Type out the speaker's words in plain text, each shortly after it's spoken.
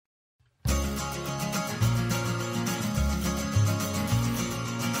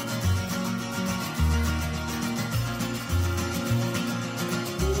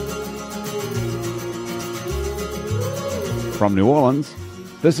From New Orleans,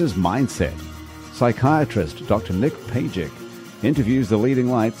 this is Mindset. Psychiatrist Dr. Nick Pajic interviews the leading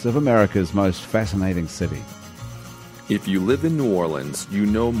lights of America's most fascinating city. If you live in New Orleans, you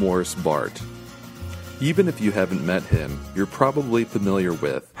know Morris Bart. Even if you haven't met him, you're probably familiar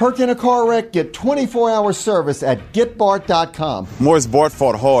with Hurt in a car wreck? Get 24-hour service at GetBart.com. Morris Bart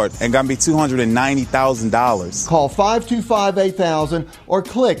fought hard and got me $290,000. Call 525-8000 or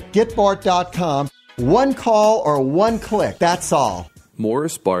click GetBart.com. One call or one click, that's all.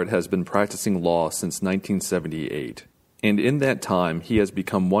 Morris Bart has been practicing law since 1978, and in that time he has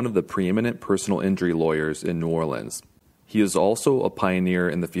become one of the preeminent personal injury lawyers in New Orleans. He is also a pioneer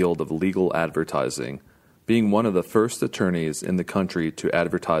in the field of legal advertising, being one of the first attorneys in the country to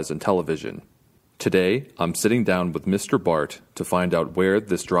advertise on television. Today, I'm sitting down with Mr. Bart to find out where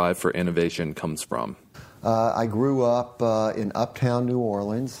this drive for innovation comes from. I grew up in uptown New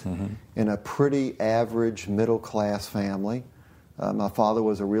Orleans in a pretty average middle-class family. My father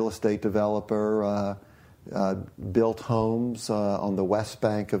was a real estate developer, built homes on the west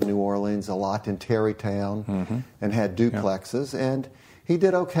bank of New Orleans, a lot in Tarrytown, and had duplexes. And he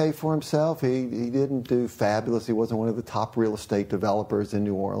did okay for himself. He didn't do fabulous. He wasn't one of the top real estate developers in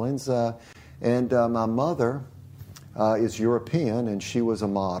New Orleans. And my mother is European, and she was a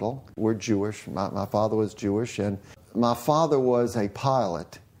model. We're Jewish. My father was Jewish, and my father was a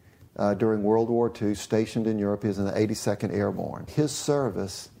pilot during World War II, stationed in Europe. He was in the 82nd Airborne. His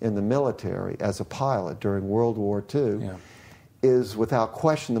service in the military as a pilot during World War II is, without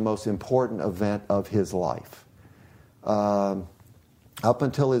question, the most important event of his life. Up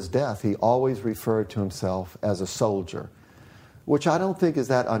until his death, he always referred to himself as a soldier, which I don't think is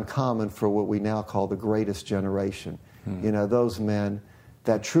that uncommon for what we now call the greatest generation. You know, those men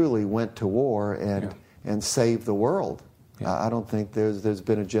that truly went to war and saved the world. I don't think there's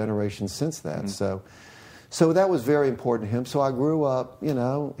been a generation since that. So that was very important to him. So I grew up, you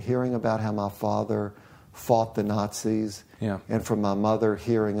know, hearing about how my father fought the Nazis, and from my mother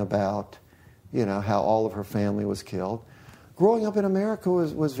hearing about, you know, how all of her family was killed. Growing up in America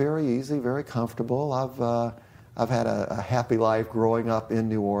was very easy, very comfortable. I've had a happy life growing up in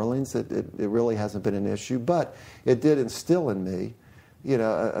New Orleans. It really hasn't been an issue, but it did instill in me, you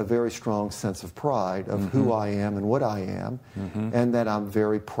know, a very strong sense of pride of who I am and what I am, and that I'm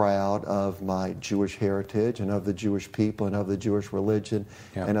very proud of my Jewish heritage and of the Jewish people and of the Jewish religion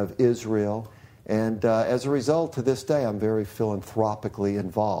and of Israel. And as a result, to this day, I'm very philanthropically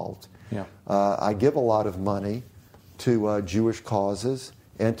involved. I give a lot of money to Jewish causes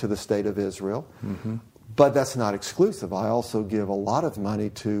and to the state of Israel. But that's not exclusive. I also give a lot of money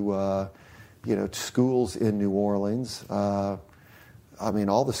to, you know, schools in New Orleans. I mean,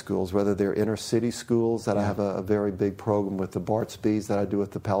 all the schools, whether they're inner city schools that I have a very big program with the Bartsbys that I do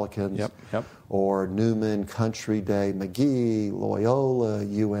with the Pelicans, or Newman, Country Day, McGee, Loyola,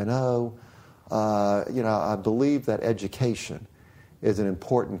 UNO. You know, I believe that education is an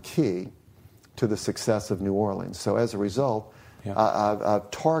important key to the success of New Orleans. So as a result,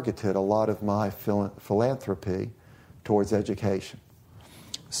 I've targeted a lot of my philanthropy towards education.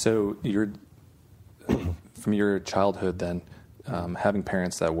 So from your childhood then, having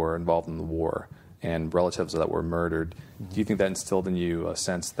parents that were involved in the war and relatives that were murdered, do you think that instilled in you a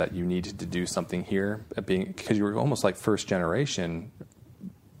sense that you needed to do something here, because you were almost like first generation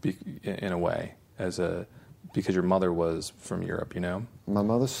in a way, because your mother was from Europe, you know? My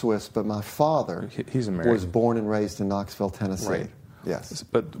mother's Swiss, but my father he's American. Was born and raised in Knoxville, Tennessee. Right. Yes.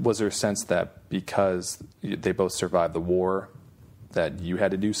 But was there a sense that because they both survived the war, that you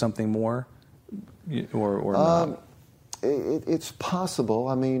had to do something more, or not? It's possible.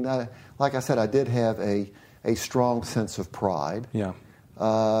 I mean, like I said, I did have a strong sense of pride.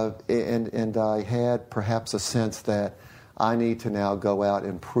 And I had perhaps a sense that I need to now go out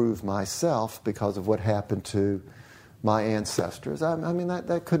and prove myself because of what happened to my ancestors. I mean,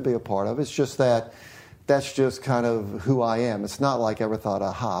 that could be a part of it. It's just that's just kind of who I am. It's not like I ever thought,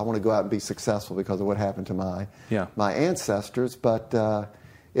 I want to go out and be successful because of what happened to my ancestors, but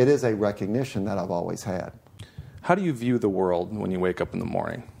it is a recognition that I've always had. How do you view the world when you wake up in the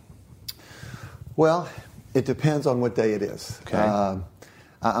morning? Well, it depends on what day it is. Okay.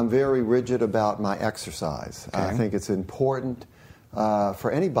 I'm very rigid about my exercise. Okay. I think it's important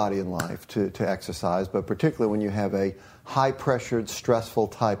for anybody in life to exercise, but particularly when you have a high-pressured, stressful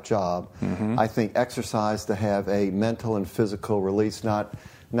type job, I think exercise to have a mental and physical release, not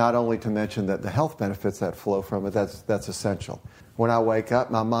only to mention that the health benefits that flow from it, that's essential. When I wake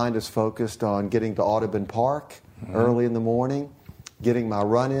up, my mind is focused on getting to Audubon Park early in the morning, getting my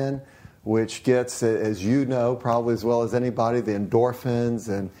run in, which gets, as you know, probably as well as anybody, the endorphins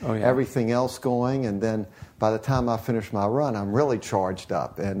and everything else going. And then by the time I finish my run, I'm really charged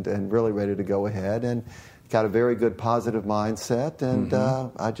up and really ready to go ahead, and got a very good positive mindset, and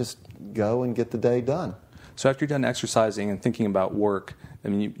I just go and get the day done. So after you're done exercising and thinking about work, I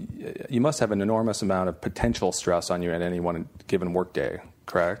mean, you must have an enormous amount of potential stress on you at any one given work day,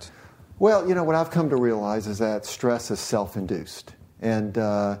 correct? Well, what I've come to realize is that stress is self-induced. And,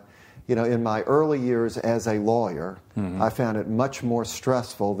 in my early years as a lawyer, I found it much more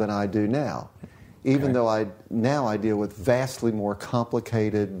stressful than I do now. Even though I deal with vastly more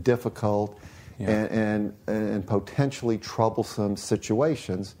complicated, difficult, and potentially troublesome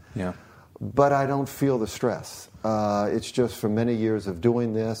situations. Yeah. But I don't feel the stress. It's just from many years of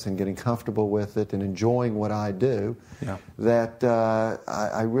doing this and getting comfortable with it and enjoying what I do that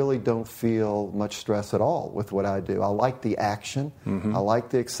I really don't feel much stress at all with what I do. I like the action. I like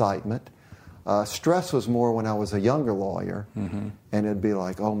the excitement. Stress was more when I was a younger lawyer, and it'd be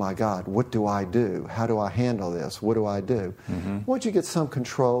like, oh my God, what do I do? How do I handle this? What do I do? Once you get some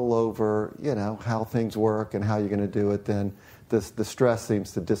control over, how things work and how you're going to do it, then the stress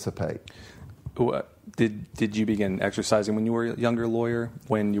seems to dissipate. Did you begin exercising when you were a younger lawyer,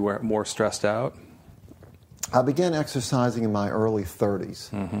 when you were more stressed out? I began exercising in my early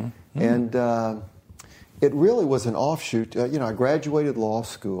 30s. And it really was an offshoot. I graduated law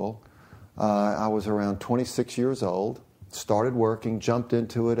school. I was around 26 years old, started working, jumped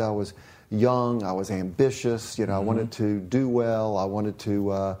into it. I was young, I was ambitious, I wanted to do well, I wanted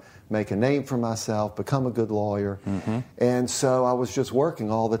to make a name for myself, become a good lawyer. And so I was just working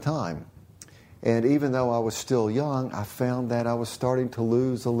all the time. And even though I was still young, I found that I was starting to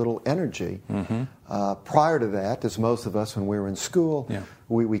lose a little energy. Prior to that, as most of us when we were in school,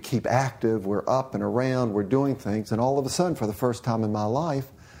 we keep active, we're up and around, we're doing things, and all of a sudden, for the first time in my life,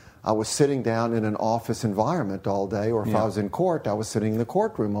 I was sitting down in an office environment all day, or if I was in court, I was sitting in the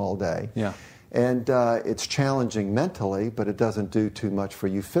courtroom all day. And it's challenging mentally, but it doesn't do too much for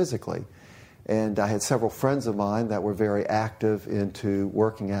you physically. And I had several friends of mine that were very active into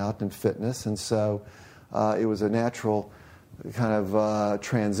working out and fitness, and so it was a natural kind of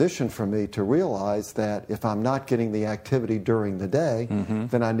transition for me to realize that if I'm not getting the activity during the day,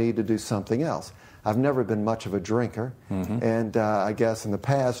 then I need to do something else. I've never been much of a drinker, and I guess in the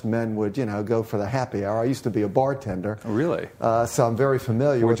past men would, go for the happy hour. I used to be a bartender. Oh, really? So I'm very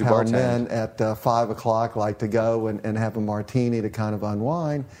familiar with how men at 5 o'clock like to go and have a martini to kind of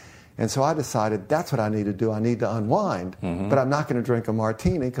unwind. And so I decided that's what I need to do. I need to unwind, but I'm not going to drink a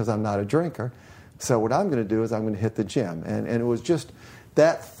martini because I'm not a drinker. So what I'm going to do is I'm going to hit the gym. And it was just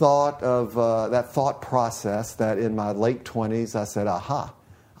that thought process that in my late 20s I said, aha,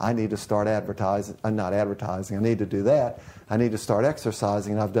 I need to start advertising. Not advertising. I need to do that. I need to start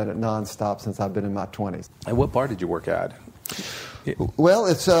exercising, and I've done it nonstop since I've been in my 20s. And what bar did you work at? Well,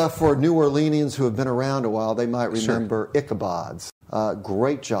 it's for New Orleanians who have been around a while. They might remember Ichabod's.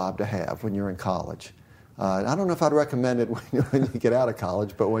 Great job to have when you're in college. I don't know if I'd recommend it when you get out of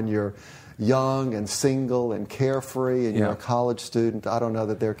college, but when you're young and single and carefree and you're a college student, I don't know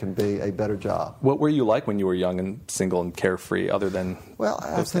that there can be a better job. What were you like when you were young and single and carefree, other than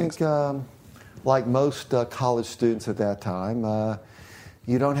I think, like most college students at that time,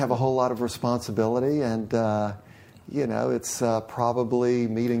 you don't have a whole lot of responsibility, and it's probably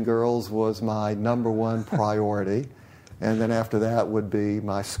meeting girls was my number one priority. And then after that would be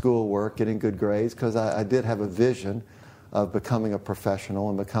my schoolwork, getting good grades, because I did have a vision of becoming a professional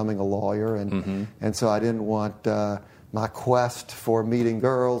and becoming a lawyer. And so I didn't want my quest for meeting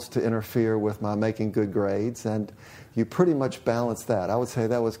girls to interfere with my making good grades. And you pretty much balance that. I would say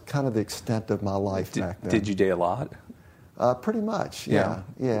that was kind of the extent of my life back then. Did you date a lot? Pretty much, yeah.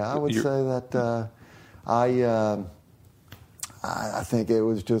 I would say that I think it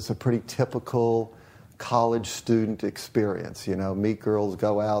was just a pretty typical college student experience. Meet girls,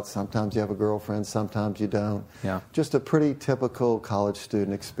 go out. Sometimes you have a girlfriend, sometimes you don't. Just a pretty typical college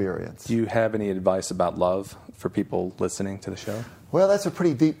student experience. Do you have any advice about love for people listening to the show? Well, that's a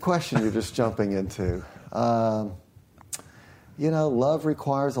pretty deep question you're just jumping into. Love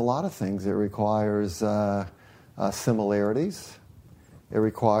requires a lot of things. It requires similarities. It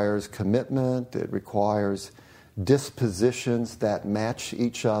requires commitment. It requires dispositions that match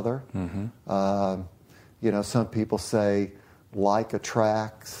each other. Some people say like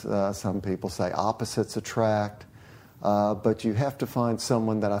attracts, some people say opposites attract, but you have to find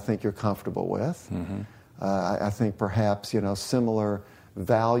someone that I think you're comfortable with. I think perhaps, similar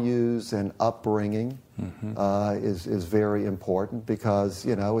values and upbringing is very important, because,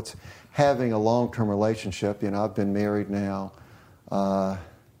 it's having a long-term relationship. I've been married now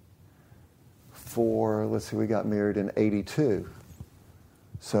for, let's see, we got married in 82.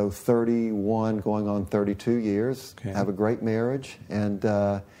 So 31 going on 32 years. Okay. Have a great marriage. And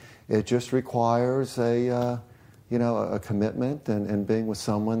it just requires a commitment and being with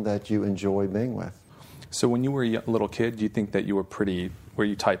someone that you enjoy being with. So when you were a little kid, do you think that you were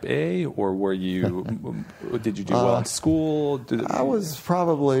you type A, or were you, did you do well in school? I was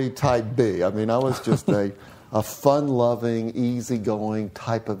probably type B. I mean, I was just a fun-loving, easygoing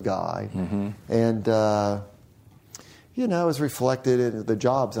type of guy. Mm-hmm. And, it was reflected in the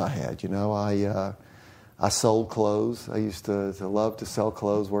jobs I had. I sold clothes. I used to love to sell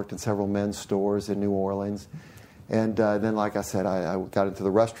clothes, worked in several men's stores in New Orleans. And then, like I said, I got into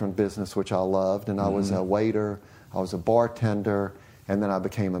the restaurant business, which I loved, and I was a waiter, I was a bartender, and then I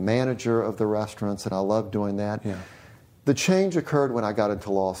became a manager of the restaurants, and I loved doing that. Yeah. The change occurred when I got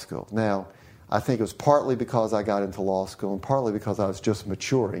into law school. Now, I think it was partly because I got into law school and partly because I was just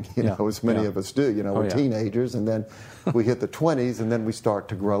maturing, as many of us do. We're teenagers, and then we hit the 20s, and then we start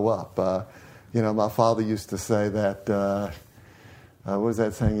to grow up. My father used to say that, what was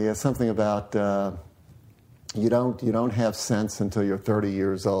that saying? He had something about... You don't have sense until you're 30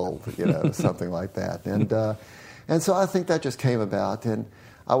 years old, something like that. And so I think that just came about. And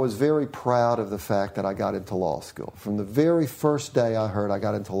I was very proud of the fact that I got into law school. From the very first day I heard I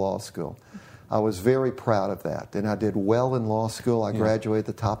got into law school, I was very proud of that. And I did well in law school. I graduated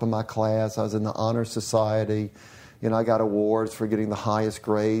at the top of my class. I was in the Honor Society. I got awards for getting the highest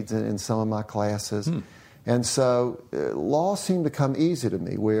grades in some of my classes. And so law seemed to come easy to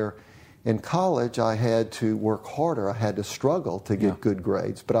me, where in college, I had to work harder. I had to struggle to get good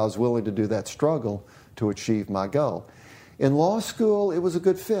grades, but I was willing to do that struggle to achieve my goal. In law school, it was a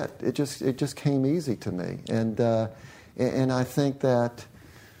good fit. It just came easy to me, and I think that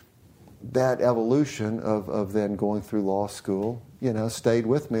evolution of then going through law school, stayed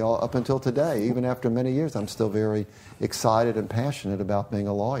with me all up until today. Even after many years, I'm still very excited and passionate about being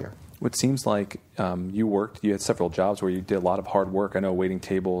a lawyer. It seems like you had several jobs where you did a lot of hard work. I know waiting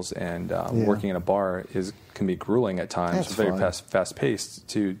tables and working in a bar can be grueling at times. That's it's very fun. fast-paced.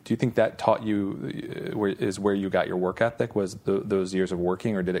 Do you think that taught you, where you got your work ethic, was those years of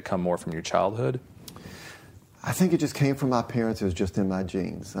working, or did it come more from your childhood? I think it just came from my parents. It was just in my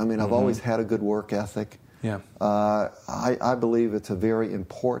genes. I mean, I've always had a good work ethic. Yeah. I believe it's a very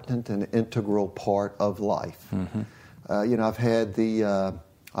important and integral part of life. Mm-hmm. I've had the...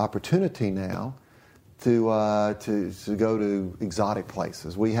 opportunity now to go to exotic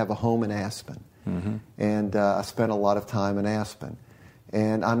places. We have a home in Aspen, and I spent a lot of time in Aspen.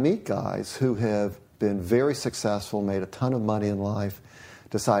 And I meet guys who have been very successful, made a ton of money in life,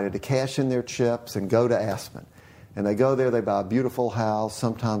 decided to cash in their chips and go to Aspen. And they go there, they buy a beautiful house,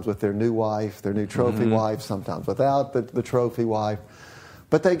 sometimes with their new wife, their new trophy wife, sometimes without the trophy wife.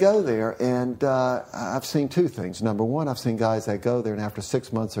 But they go there, and I've seen two things. Number one, I've seen guys that go there and after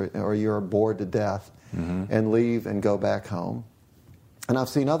 6 months or a year are bored to death and leave and go back home. And I've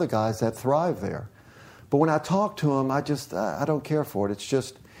seen other guys that thrive there. But when I talk to them, I don't care for it.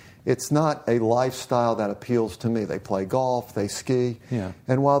 It's not a lifestyle that appeals to me. They play golf, they ski. Yeah.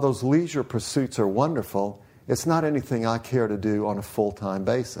 And while those leisure pursuits are wonderful, it's not anything I care to do on a full-time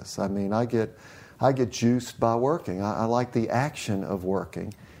basis. I mean, I get juiced by working. I like the action of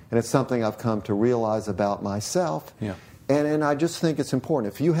working. And it's something I've come to realize about myself. Yeah. And I just think it's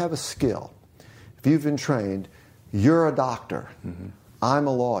important. If you have a skill, if you've been trained, you're a doctor, I'm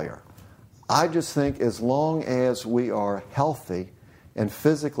a lawyer. I just think as long as we are healthy and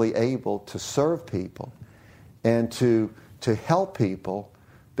physically able to serve people and to help people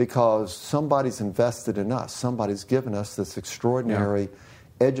because somebody's invested in us, somebody's given us this extraordinary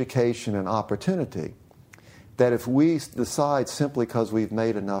education and opportunity, that if we decide simply because we've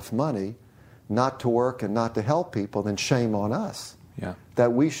made enough money not to work and not to help people, then shame on us. Yeah.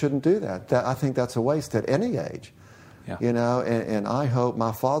 That we shouldn't do that. I think that's a waste at any age. Yeah. And I hope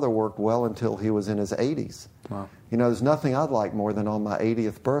my father worked well until he was in his 80s. Wow. There's nothing I'd like more than on my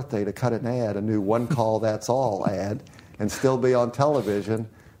 80th birthday to cut an ad, a new One Call That's All ad, and still be on television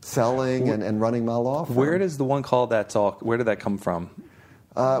selling and running my law firm. Where does the One Call That's All, where did that come from?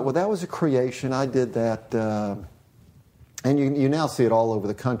 Well, that was a creation. I did that, and you now see it all over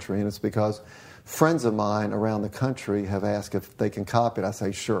the country, and it's because friends of mine around the country have asked if they can copy it. I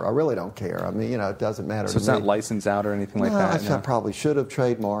say, sure. I really don't care. I mean, it doesn't matter to me. So it's not licensed out or anything like that? I probably should have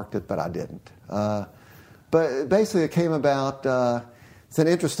trademarked it, but I didn't. But basically it came about, it's an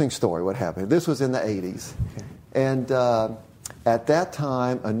interesting story what happened. This was in the 80s. Okay. And at that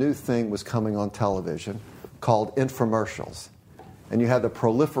time, a new thing was coming on television called infomercials. And you had the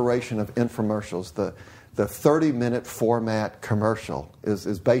proliferation of infomercials. the 30-minute format commercial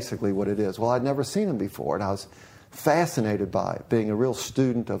is basically what it is. Well, I'd never seen them before, and I was fascinated by it, being a real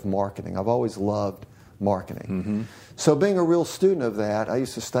student of marketing. I've always loved marketing. Mm-hmm. So being a real student of that, I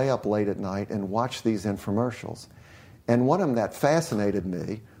used to stay up late at night and watch these infomercials. And one of them that fascinated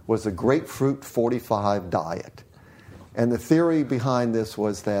me was the grapefruit 45 diet. And the theory behind this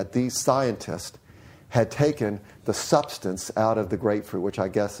was that these scientists had taken the substance out of the grapefruit, which I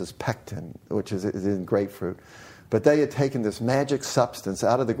guess is pectin, which is in grapefruit. But they had taken this magic substance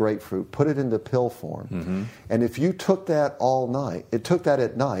out of the grapefruit, put it into pill form. Mm-hmm. And if you took that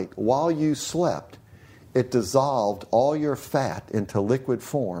at night, while you slept, it dissolved all your fat into liquid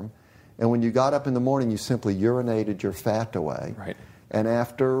form. And when you got up in the morning, you simply urinated your fat away. Right. And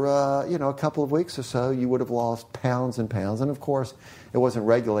after a couple of weeks or so, you would have lost pounds and pounds. And of course, it wasn't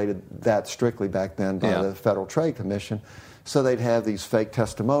regulated that strictly back then by the Federal Trade Commission. So they'd have these fake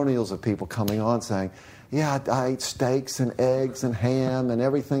testimonials of people coming on saying, yeah, I ate steaks and eggs and ham and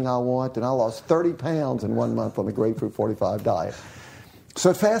everything I want, and I lost 30 pounds in 1 month on the grapefruit 45 diet. So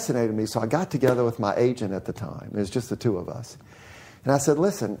it fascinated me. So I got together with my agent at the time. It was just the two of us. And I said,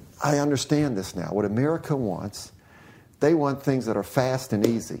 listen, I understand this now. What America wants, they want things that are fast and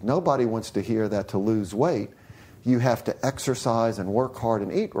easy. Nobody wants to hear that to lose weight, you have to exercise and work hard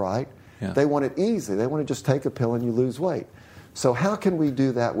and eat right. Yeah. They want it easy. They want to just take a pill and you lose weight. So how can we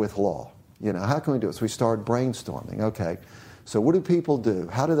do that with law? How can we do it? So we started brainstorming. Okay, so what do people do?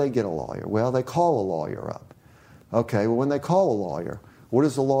 How do they get a lawyer? Well, they call a lawyer up. Okay, well, when they call a lawyer, what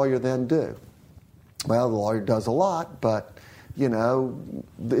does the lawyer then do? Well, the lawyer does a lot, but,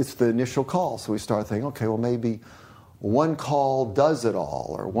 it's the initial call. So we start thinking, okay, well, maybe one call does it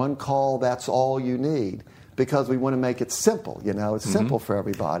all, or one call, that's all you need, because we want to make it simple. It's simple for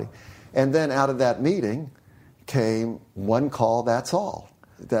everybody. And then out of that meeting came one call, that's all.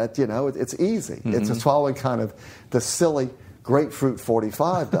 That, it's easy. It's a following kind of the silly grapefruit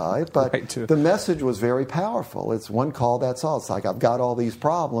 45 diet, but right, the message was very powerful. It's one call, that's all. It's like, I've got all these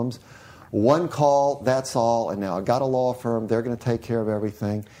problems. One call, that's all, and now I've got a law firm. They're going to take care of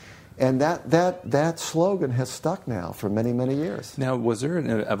everything. And that slogan has stuck now for many, many years. Now, was there an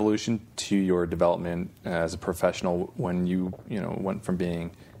evolution to your development as a professional when you went from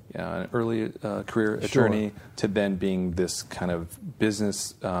being an early career attorney to then being this kind of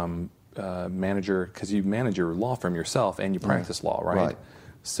business manager? Because you manage your law firm yourself and you practice law, right? Right.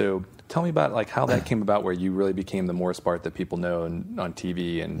 So tell me about how that came about, where you really became the Morris Bart that people know on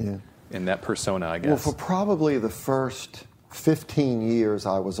TV and that persona, I guess. Well, for probably the first 15 years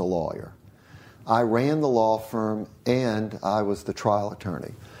I was a lawyer. I ran the law firm and I was the trial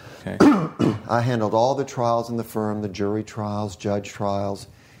attorney. Okay. I handled all the trials in the firm, the jury trials, judge trials,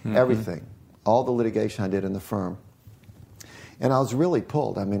 everything. All the litigation I did in the firm. And I was really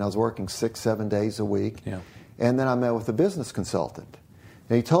pulled. I mean, I was working 6-7 days a week. Yeah. And then I met with a business consultant.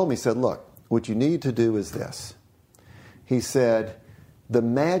 And he told me, he said, look, what you need to do is this. He said, the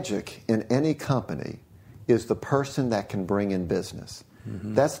magic in any company is the person that can bring in business.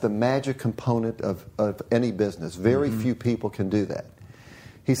 That's the magic component of any business. Very few people can do that.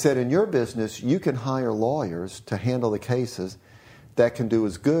 He said, in your business, you can hire lawyers to handle the cases that can do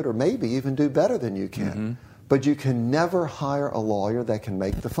as good or maybe even do better than you can. But you can never hire a lawyer that can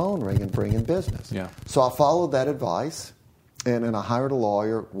make the phone ring and bring in business. Yeah. So I followed that advice, and I hired a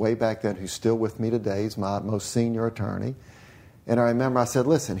lawyer way back then who's still with me today. He's my most senior attorney. And I remember I said,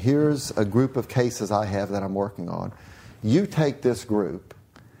 listen, here's a group of cases I have that I'm working on. You take this group,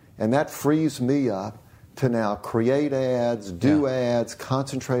 and that frees me up to now create ads, do ads,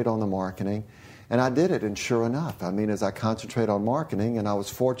 concentrate on the marketing. And I did it, and sure enough, I mean, as I concentrate on marketing, and I was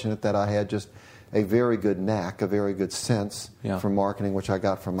fortunate that I had just a very good knack, a very good sense for marketing, which I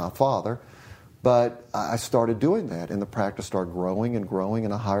got from my father. But I started doing that, and the practice started growing and growing,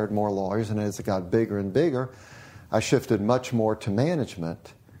 and I hired more lawyers, and as it got bigger and bigger, I shifted much more to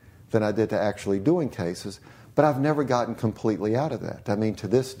management than I did to actually doing cases. But I've never gotten completely out of that. I mean, to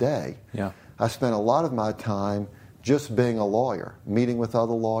this day, I spent a lot of my time just being a lawyer, meeting with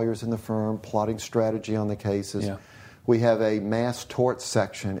other lawyers in the firm, plotting strategy on the cases. We have a mass tort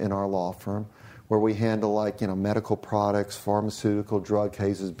section in our law firm where we handle medical products, pharmaceutical drug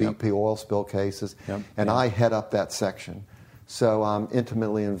cases, BP oil spill cases, and I head up that section. So I'm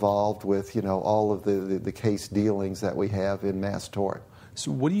intimately involved with all of the case dealings that we have in mass tort.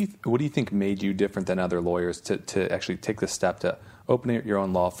 So what do you think made you different than other lawyers to actually take the step to open your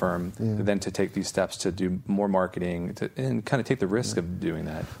own law firm, and then to take these steps to do more marketing and kind of take the risk of doing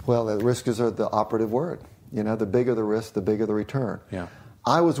that? Well, the risk is the operative word. The bigger the risk, the bigger the return. Yeah.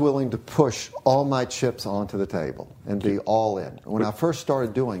 I was willing to push all my chips onto the table and be all in. When I first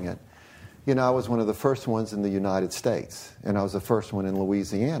started doing it, I was one of the first ones in the United States, and I was the first one in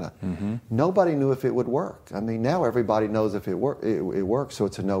Louisiana. Nobody knew if it would work. I mean, now everybody knows if it works, so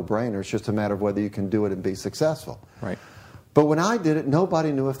it's a no-brainer. It's just a matter of whether you can do it and be successful. Right. But when I did it,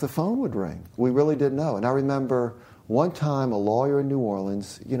 nobody knew if the phone would ring. We really didn't know. And I remember one time a lawyer in New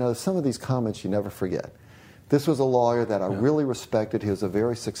Orleans, some of these comments you never forget. This was a lawyer that I really respected. He was a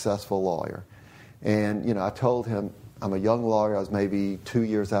very successful lawyer. And, I told him, I'm a young lawyer. I was maybe 2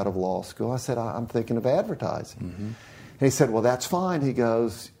 years out of law school. I said, I'm thinking of advertising. And he said, well, that's fine. He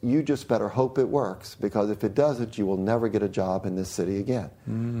goes, you just better hope it works, because if it doesn't, you will never get a job in this city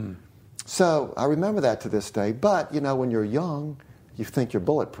again. So I remember that to this day. But, when you're young, you think you're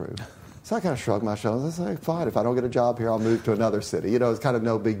bulletproof. So I kind of shrugged my shoulders and said, fine, if I don't get a job here, I'll move to another city. It's kind of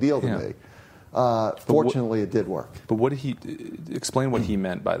no big deal to me. Fortunately, it did work. But what did he explain what he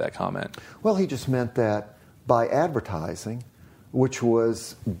meant by that comment? Well, he just meant that by advertising, which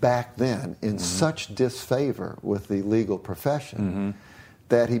was back then in such disfavor with the legal profession,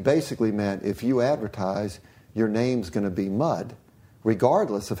 that he basically meant if you advertise, your name's going to be mud,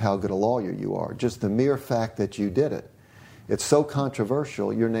 regardless of how good a lawyer you are. Just the mere fact that you did it. It's so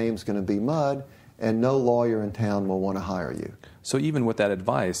controversial, your name's going to be mud, and no lawyer in town will want to hire you. So even with that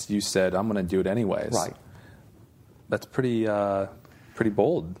advice, you said, I'm going to do it anyways. Right. That's pretty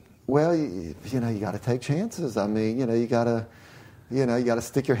bold. Well, you got to take chances. I mean, you got to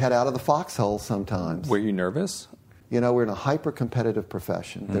stick your head out of the foxhole sometimes. Were you nervous? We're in a hyper-competitive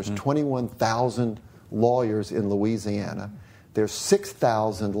profession. There's 21,000 lawyers in Louisiana. There's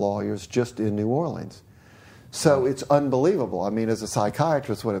 6,000 lawyers just in New Orleans. So it's unbelievable. I mean, as a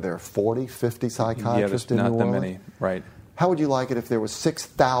psychiatrist, what are there, 40, 50 psychiatrists in New Orleans? Not that many, right. How would you like it if there were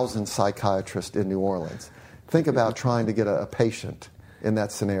 6,000 psychiatrists in New Orleans? Think about trying to get a patient in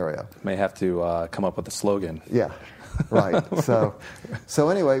that scenario. May have to come up with a slogan. Yeah, right. So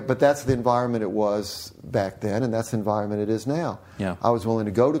anyway, but that's the environment it was back then, and that's the environment it is now. Yeah. I was willing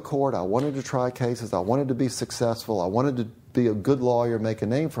to go to court. I wanted to try cases. I wanted to be successful. I wanted to be a good lawyer, make a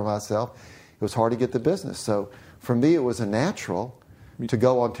name for myself. It was hard to get the business. So for me, it was a natural to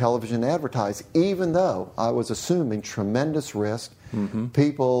go on television and advertise, even though I was assuming tremendous risk.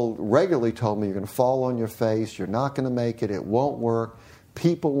 People regularly told me, you're going to fall on your face, you're not going to make it, it won't work,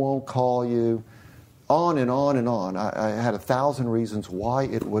 people won't call you, on and on and on. I had 1,000 reasons why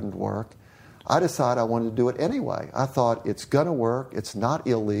it wouldn't work. I decided I wanted to do it anyway. I thought, it's going to work, it's not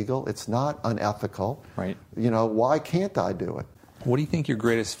illegal, it's not unethical. Right. Why can't I do it? What do you think your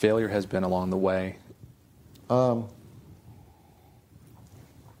greatest failure has been along the way? I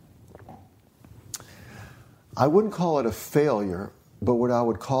wouldn't call it a failure, but what I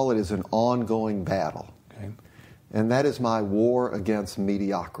would call it is an ongoing battle. Okay. And that is my war against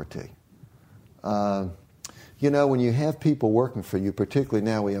mediocrity. When you have people working for you, particularly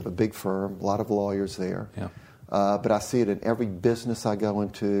now we have a big firm, a lot of lawyers there. Yeah. But I see it in every business I go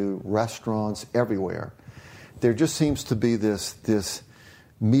into, restaurants, everywhere. There just seems to be this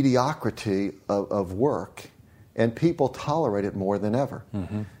mediocrity of work, and people tolerate it more than ever.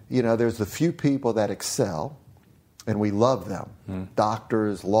 There's the few people that excel, and we love them.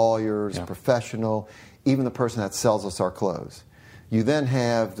 Doctors, lawyers, professional, even the person that sells us our clothes. You then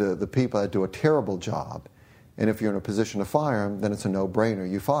have the people that do a terrible job, and if you're in a position to fire them, then it's a no-brainer,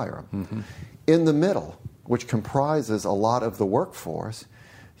 you fire them. In the middle, which comprises a lot of the workforce,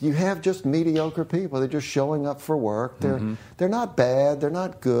 you have just mediocre people. They're just showing up for work. They're not bad. They're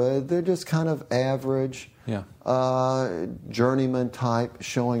not good. They're just kind of average, journeyman type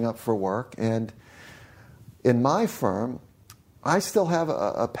showing up for work. And in my firm, I still have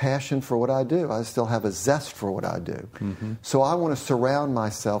a passion for what I do. I still have a zest for what I do. So I want to surround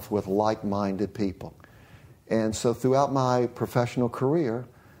myself with like-minded people. And so throughout my professional career,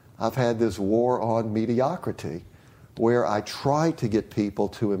 I've had this war on mediocrity, where I try to get people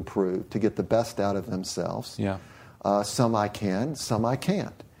to improve, to get the best out of themselves. Some I can, some I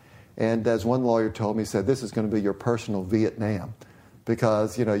can't. And as one lawyer told me, he said, this is going to be your personal Vietnam,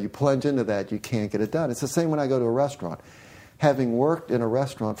 because you plunge into that, you can't get it done. It's the same when I go to a restaurant. Having worked in a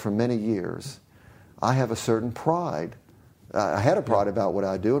restaurant for many years, I have a certain pride. I had a pride about what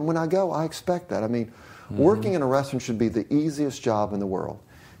I do, and when I go, I expect that. I mean, working in a restaurant should be the easiest job in the world.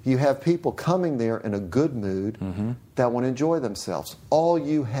 You have people coming there in a good mood that want to enjoy themselves. All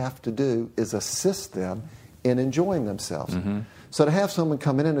you have to do is assist them in enjoying themselves. So to have someone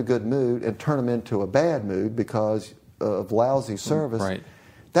come in a good mood and turn them into a bad mood because of lousy service,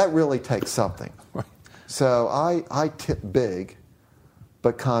 that really takes something. So I tip big,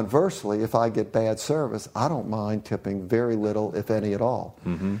 but conversely, if I get bad service, I don't mind tipping very little, if any at all.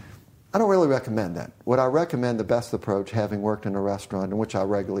 I don't really recommend that. What I recommend, the best approach, having worked in a restaurant, and which I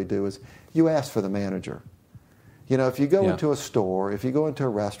regularly do, is you ask for the manager. You know, if you go into a store, if you go into a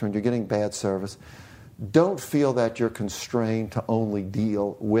restaurant, you're getting bad service, don't feel that you're constrained to only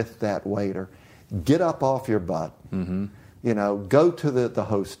deal with that waiter. Get up off your butt. Mm-hmm. You know, go to the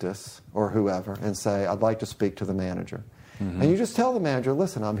hostess or whoever and say, I'd like to speak to the manager. Mm-hmm. And you just tell the manager,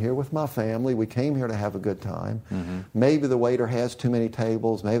 listen, I'm here with my family. We came here to have a good time. Mm-hmm. Maybe the waiter has too many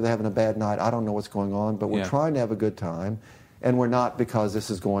tables. Maybe they're having a bad night. I don't know what's going on, but we're trying to have a good time, and we're not because this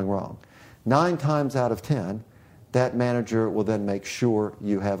is going wrong. 9 times out of 10, that manager will then make sure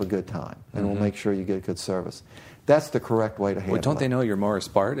you have a good time and will make sure you get good service. That's the correct way to handle it. Well, don't they know you're Morris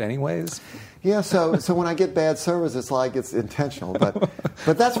Bart anyways? Yeah, so when I get bad service, it's like it's intentional.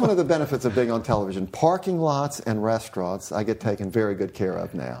 But that's one of the benefits of being on television. Parking lots and restaurants, I get taken very good care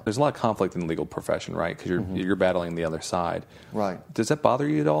of now. There's a lot of conflict in the legal profession, right? Because you're battling the other side. Right. Does that bother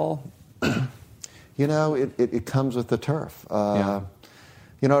you at all? You know, it comes with the turf. You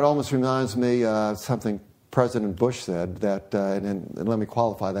know, it almost reminds me something President Bush said, that, and let me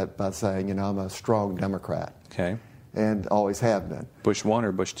qualify that by saying, you know, I'm a strong Democrat. Okay. And always have been. Bush 1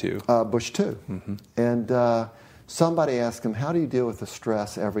 or Bush 2? Bush 2. Mm-hmm. And somebody asked him, how do you deal with the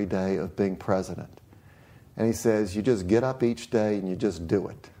stress every day of being president? And he says, you just get up each day and you just do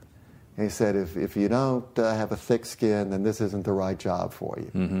it. And he said, if you don't have a thick skin, then this isn't the right job for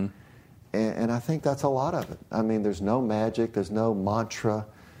you. Mm-hmm. And I think that's a lot of it. I mean, there's no magic, there's no mantra.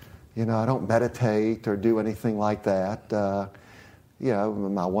 You know, I don't meditate or do anything like that. You know,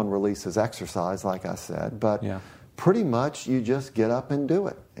 my one release is exercise, like I said. But pretty much you just get up and do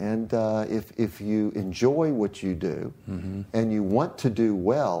it. And if you enjoy what you do and you want to do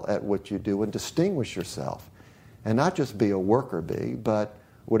well at what you do and distinguish yourself, and not just be a worker bee, but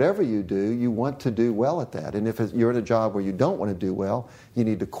whatever you do, you want to do well at that. And if you're in a job where you don't want to do well, you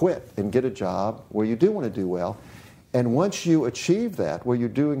need to quit and get a job where you do want to do well. And once you achieve that, where you're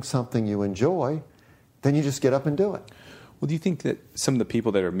doing something you enjoy, then you just get up and do it. Well, do you think that some of the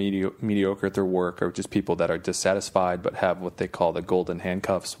people that are mediocre at their work are just people that are dissatisfied but have what they call the golden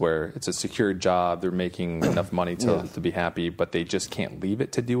handcuffs, where it's a secure job, they're making enough money to be happy, but they just can't leave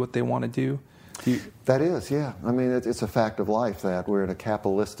it to do what they want to do? That is, yeah. I mean, it's a fact of life that we're in a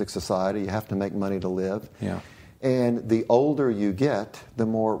capitalistic society. You have to make money to live. Yeah. And the older you get, the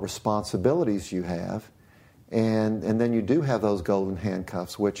more responsibilities you have. And then you do have those golden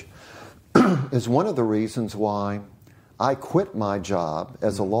handcuffs, which is one of the reasons why I quit my job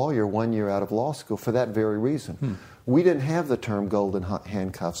as a lawyer 1 year out of law school for that very reason. We didn't have the term golden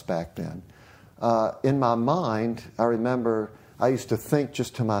handcuffs back then. In my mind, I remember I used to think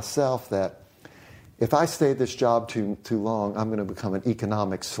just to myself that if I stay at this job too long, I'm going to become an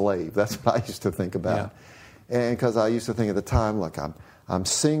economic slave. That's what I used to think about. Yeah. And because I used to think at the time, look, I'm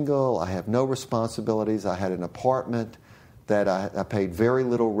single, I have no responsibilities, I had an apartment that I paid very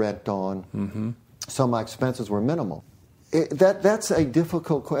little rent on, so my expenses were minimal. That's a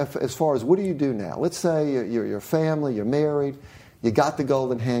difficult question as far as what do you do now? Let's say you're a family, you're married, you got the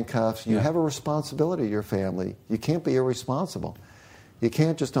golden handcuffs, you have a responsibility to your family. You can't be irresponsible. You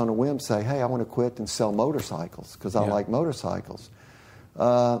can't just on a whim say, hey, I want to quit and sell motorcycles because I like motorcycles.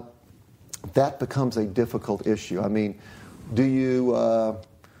 That becomes a difficult issue. I mean,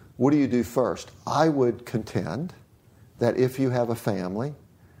 what do you do first? I would contend that if you have a family,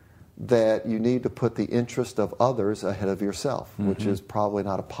 that you need to put the interest of others ahead of yourself, which is probably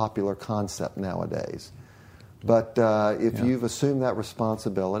not a popular concept nowadays. But if you've assumed that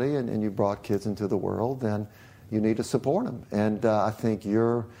responsibility and you brought kids into the world, then you need to support them. And I think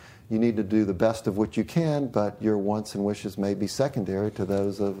you need to do the best of what you can, but your wants and wishes may be secondary to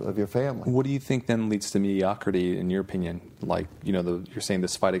those of your family. What do you think then leads to mediocrity, in your opinion? Like, you know, you're saying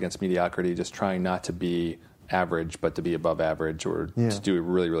this fight against mediocrity, just trying not to be average, but to be above average or to do a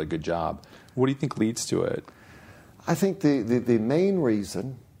really, really good job. What do you think leads to it? I think the main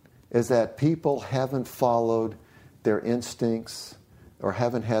reason is that people haven't followed their instincts or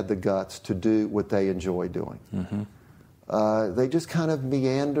haven't had the guts to do what they enjoy doing. They just kind of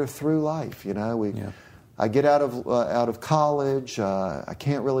meander through life, you know. I get out of college. I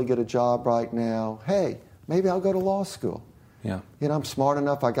can't really get a job right now. Hey, maybe I'll go to law school. You know, I'm smart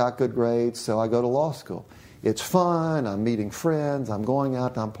enough. I got good grades, so I go to law school. It's fun. I'm meeting friends. I'm going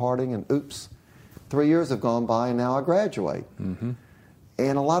out. I'm partying, and oops, 3 years have gone by, and now I graduate.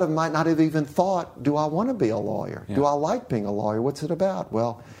 And a lot of them might not have even thought, do I want to be a lawyer? Do I like being a lawyer? What's it about?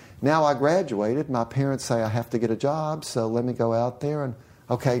 Well, now I graduated. My parents say I have to get a job, so let me go out there and,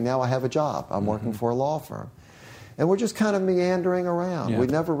 okay, now I have a job. I'm working for a law firm. And we're just kind of meandering around. We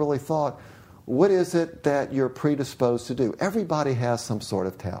never really thought, what is it that you're predisposed to do? Everybody has some sort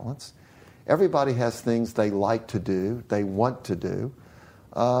of talents. Everybody has things they like to do, they want to do.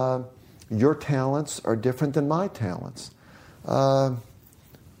 Your talents are different than my talents.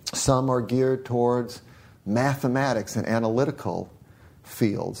 Some are geared towards mathematics and analytical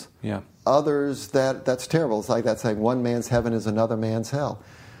fields. Yeah. Others, that's terrible. It's like that saying, one man's heaven is another man's hell.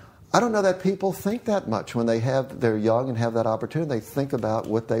 I don't know that people think that much when they're young and have that opportunity. They think about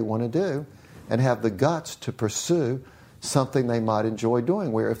what they want to do and have the guts to pursue something they might enjoy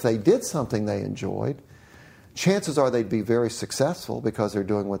doing, where if they did something they enjoyed, chances are they'd be very successful because they're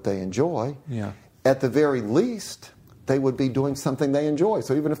doing what they enjoy. Yeah. At the very least, they would be doing something they enjoy.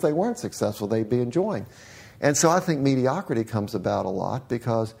 So even if they weren't successful, they'd be enjoying. And so I think mediocrity comes about a lot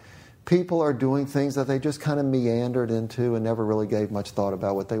because people are doing things that they just kind of meandered into and never really gave much thought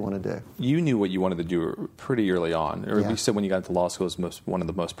about what they want to do. You knew what you wanted to do pretty early on, or you said when you got to law school it was one of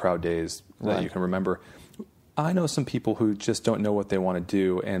the most proud days that you can remember. I know some people who just don't know what they want to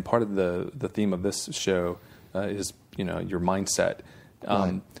do, and part of the theme of this show is your mindset.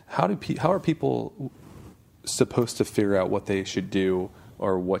 How are people supposed to figure out what they should do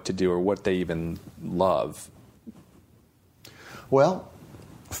or what to do or what they even love? Well,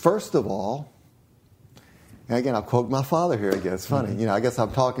 first of all, and again, I'll quote my father here again. It's funny. Mm-hmm. I guess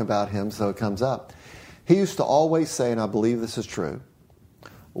I'm talking about him, so it comes up. He used to always say, and I believe this is true,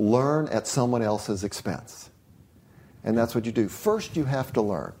 learn at someone else's expense. And that's what you do. First, you have to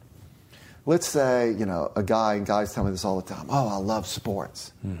learn. Let's say, guys tell me this all the time. Oh, I love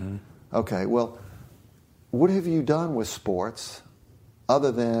sports. Mm-hmm. Okay, well, what have you done with sports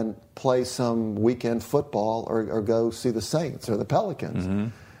other than play some weekend football or go see the Saints or the Pelicans? Mm-hmm.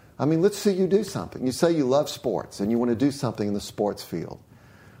 I mean, let's see you do something. You say you love sports and you want to do something in the sports field.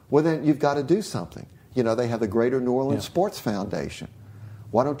 Well, then you've got to do something. They have the Greater New Orleans Sports Foundation.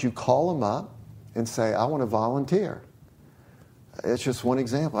 Why don't you call them up and say, I want to volunteer? It's just one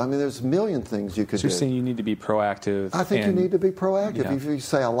example. I mean, there's a million things you could do. So you're saying you need to be proactive. I think you need to be proactive. Yeah. If you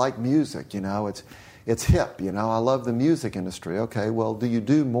say, I like music, it's hip, I love the music industry. Okay, well, do you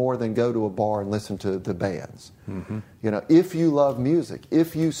do more than go to a bar and listen to the bands? Mm-hmm. If you love music,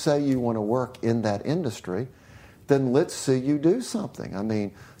 if you say you want to work in that industry, then let's see you do something. I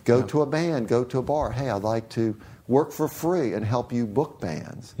mean, go to a band, go to a bar. Hey, I'd like to work for free and help you book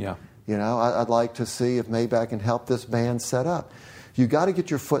bands. Yeah. I'd like to see if maybe I can help this band set up. You got to get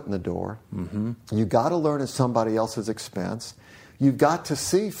your foot in the door. Mm-hmm. You got to learn at somebody else's expense. You've got to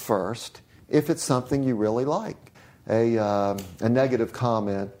see first if it's something you really like. A negative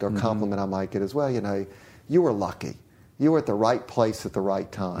comment or compliment I might get as well, you were lucky. You were at the right place at the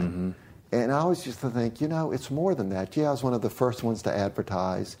right time. Mm-hmm. And I always used to think, it's more than that. Yeah, I was one of the first ones to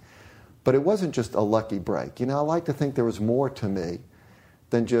advertise, but it wasn't just a lucky break. I like to think there was more to me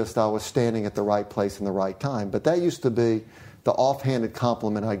than just I was standing at the right place in the right time. But that used to be the offhanded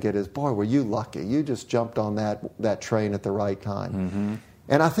compliment I get is, boy, were you lucky. You just jumped on that train at the right time. Mm-hmm.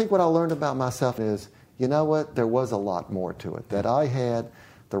 And I think what I learned about myself is, there was a lot more to it. That I had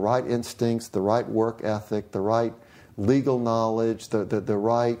the right instincts, the right work ethic, the right legal knowledge, the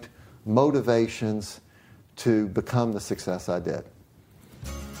right motivations to become the success I did.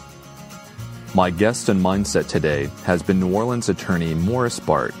 My guest on Mindset today has been New Orleans attorney Morris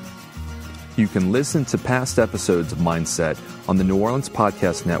Bart. You can listen to past episodes of Mindset on the New Orleans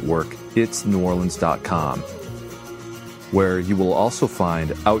Podcast Network, itsneworleans.com, where you will also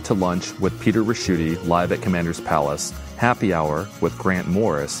find Out to Lunch with Peter Raschuti live at Commander's Palace, Happy Hour with Grant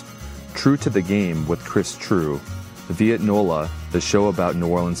Morris, True to the Game with Chris True, Viet Nola, the show about New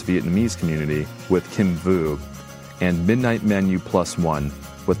Orleans Vietnamese community with Kim Vu, and Midnight Menu Plus One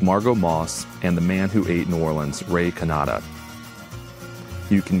with Margot Moss and the man who ate New Orleans, Ray Kanata.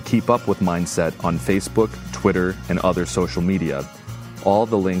 You can keep up with Mindset on Facebook, Twitter, and other social media. All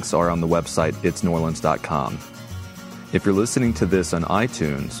the links are on the website itsneworleans.com. If you're listening to this on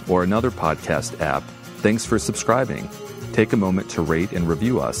iTunes or another podcast app, thanks for subscribing. Take a moment to rate and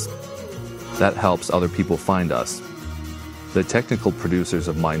review us. That helps other people find us. The technical producers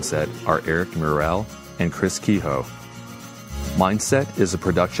of Mindset are Eric Murrell and Chris Kehoe. Mindset is a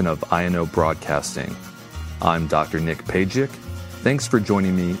production of INO Broadcasting. I'm Dr. Nick Pajic. Thanks for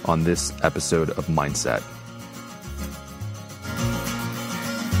joining me on this episode of Mindset.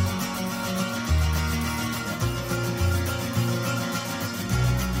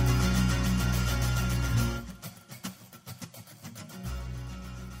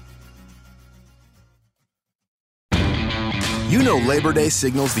 Labor Day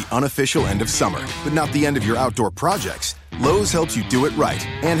signals the unofficial end of summer, but not the end of your outdoor projects. Lowe's helps you do it right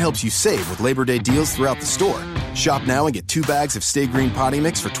and helps you save with Labor Day deals throughout the store. Shop now and get 2 bags of Stay Green potting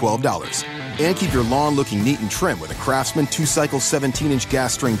mix for $12. And keep your lawn looking neat and trim with a Craftsman 2-cycle 17-inch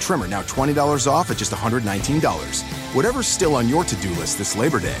gas string trimmer, now $20 off at just $119. Whatever's still on your to-do list this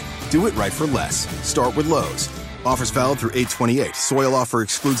Labor Day, do it right for less. Start with Lowe's. Offers valid through 8/28. Soil offer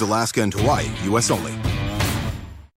excludes Alaska and Hawaii. U.S. only.